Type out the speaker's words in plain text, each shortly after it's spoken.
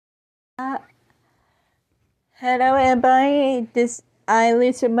Hello everybody, this I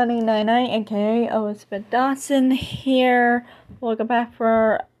Lisa Money 99 aka Elizabeth Dawson here. Welcome back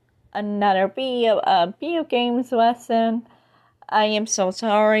for another video of video games lesson. I am so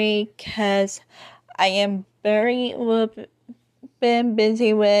sorry because I am been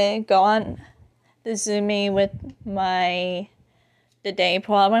busy with going to Zooming with the day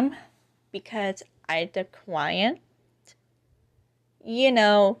problem because the client,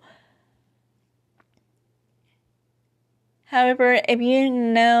 However, if you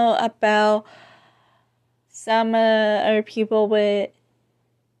know about some other people with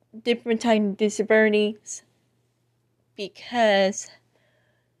different type of disabilities, because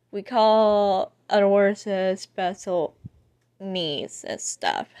we call other words special needs and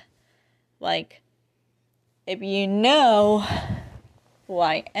stuff. Like, if you know who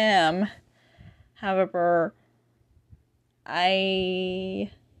I am, however,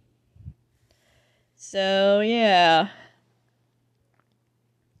 so yeah.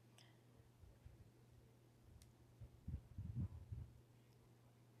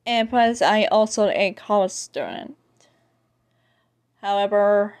 And plus, I also a college student.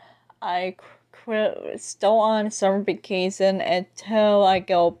 However, I still on summer vacation until I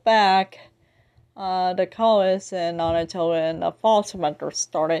go back to college, and not until when the fall semester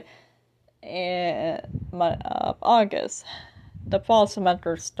started in August. The fall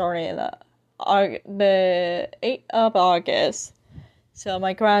semester started the 8th of August. So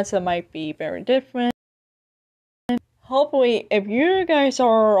my grades might be very different. Hopefully, if you guys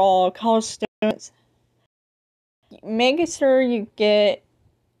are all college students, make sure you get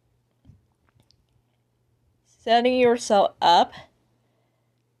setting yourself up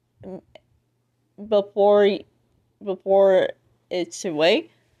before it's too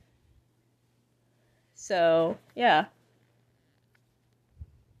late. So yeah.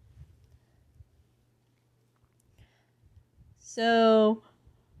 So,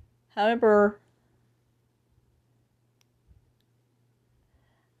 however,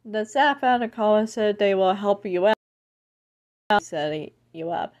 the staff at the college said they will help you out, setting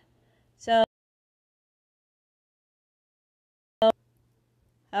you up. So,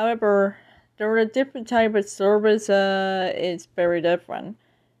 however, there are different type of service. It's very different.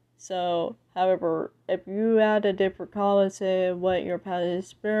 So, however, if you had a different college, what your past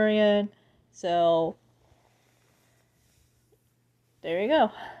experience, so there you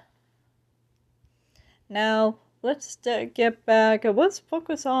go. Now, let's get back. Let's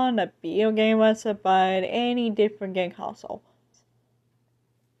focus on the video game lesson by any different game console.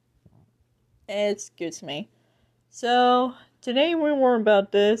 Excuse me. So, today we learn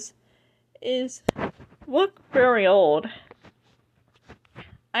about this is look very old.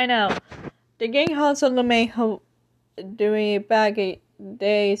 I know. The game console may doing it back a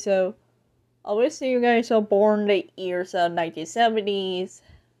day, so obviously you guys are born in the years of 1970s.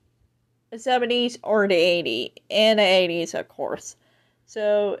 The 70s or the 80s, and the 80s, of course.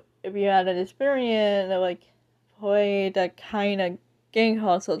 So, if you had an experience, like, play the kind of game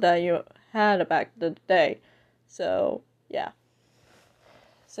console that you had back in the day. So, yeah.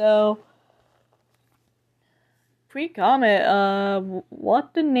 So, comment,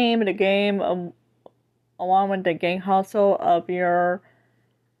 what the name of the game, along with the game console of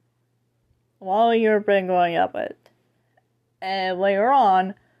while you've been growing up with. And later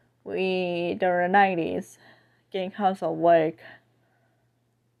on, during the 90s, game console, like,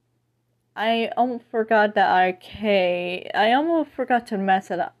 I almost forgot the arcade. I almost forgot to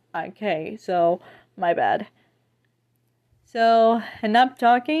mess it up, arcade, so my bad. So, enough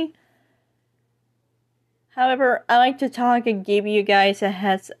talking. However, I like to talk and give you guys a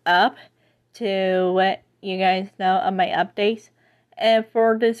heads up to let you guys know of my updates. And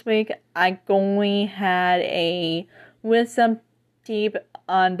for this week, I only had a wisdom teeth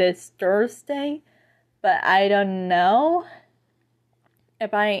on this Thursday, but I don't know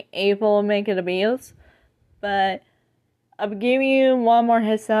if I'm able to make it a videos. But I'll give you one more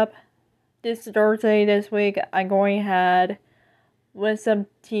heads up. This Thursday this week, I'm going to have wisdom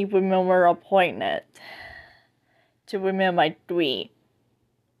teeth removal appointment to remove my three.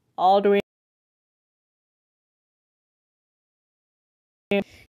 All three.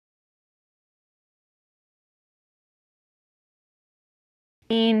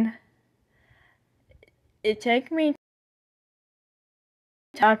 It takes me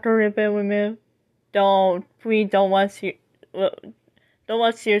after it's been removed. Don't waste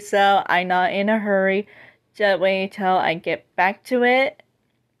yourself. I'm not in a hurry. Just wait until I get back to it.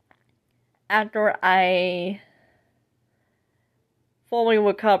 After I fully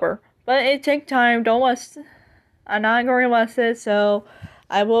recover. But it takes time. I'm not going to waste it, so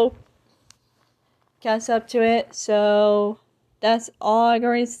I will catch up to it. So that's all I'm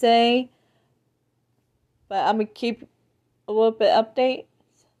going to say. But I'm going to keep a little bit update.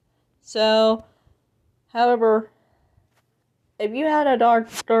 So, however, if you had a dark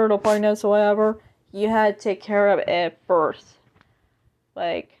third appointment or whatever, you had to take care of it first.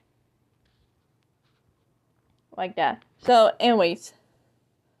 Like that. So, anyways.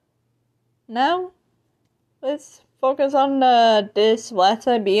 Now, let's focus on this Let's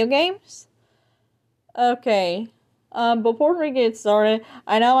Play video games. Okay. Before we get started,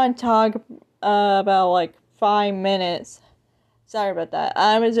 I know I talk about like 5 minutes. Sorry about that.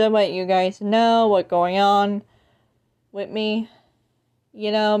 I was gonna let you guys know what's going on with me.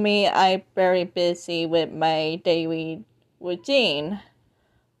 You know me, I'm very busy with my daily routine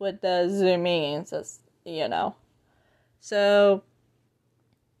with the Zoom meetings, you know. So,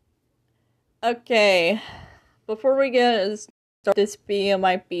 okay. Before we get started, this video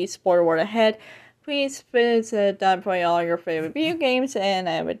might be spoiler word ahead. Please visit down for all your favorite video games and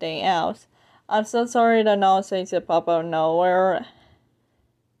everything else. I'm so sorry that no things that pop out of nowhere.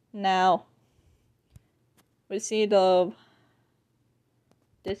 Now, we see this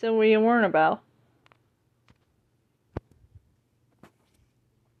is what you learn about.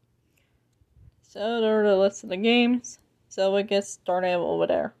 So there are the list of the games. So we get started over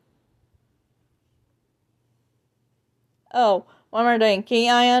there. Oh, one more thing. Keep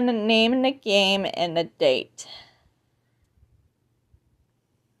an eye on the name of the game and the date.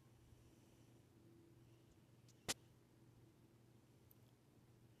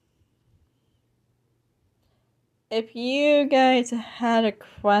 If you guys had a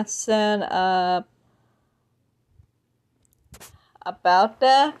question about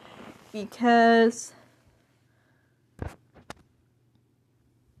that, because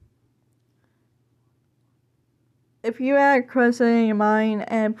if you had a question in your mind,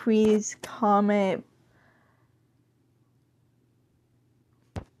 and please comment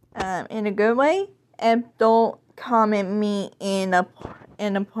in a good way, and don't comment me in a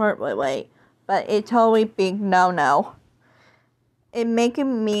part way. But it's totally big no. It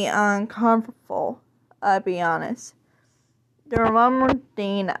making me uncomfortable, I'll be honest. There's one more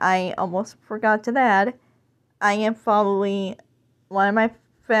thing I almost forgot to add. I am following one of my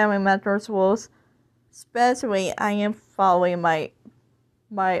family members' rules. Especially, I am following my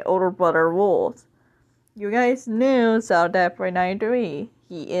older brother rules. You guys knew, so definitely 93.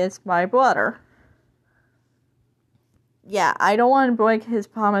 He is my brother. Yeah, I don't want to break his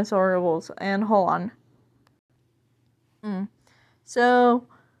promise or rules. And hold on. So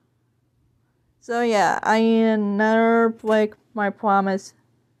yeah, I never break my promise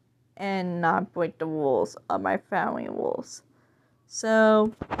and not break the rules of my family rules.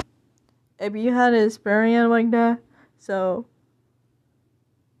 So, if you had an experience like that, so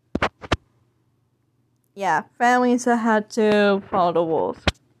yeah, families that had to follow the rules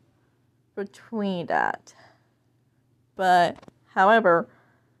between that. But, however,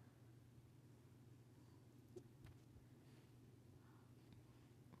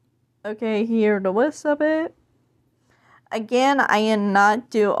 okay, here the list of it. Again, I am not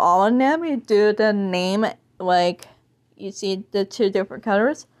do all of them. You do the name, like, you see the two different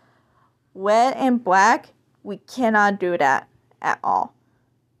colors. Red and black, we cannot do that at all.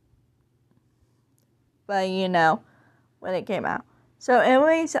 But, you know, when it came out. So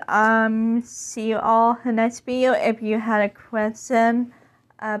anyways, see you all in the next video. If you had a question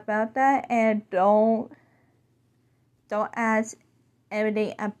about that, and don't ask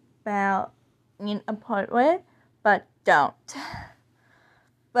everything about in a part with, but don't.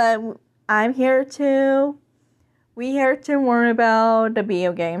 But we here to learn about the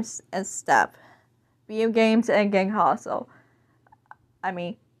video games and stuff. Video games and game console. I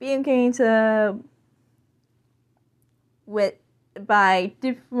mean, video games by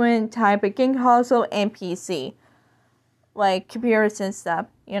different type of game console and PC, like computers and stuff,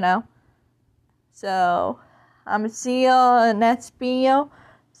 you know. So I'm gonna see you in the next video.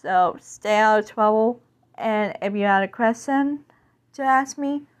 So stay out of trouble, and if you had a question to ask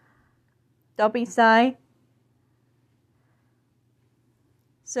me, don't be shy.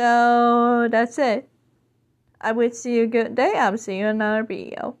 So that's it. I wish you a good day. I will see you in another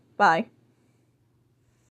video. Bye.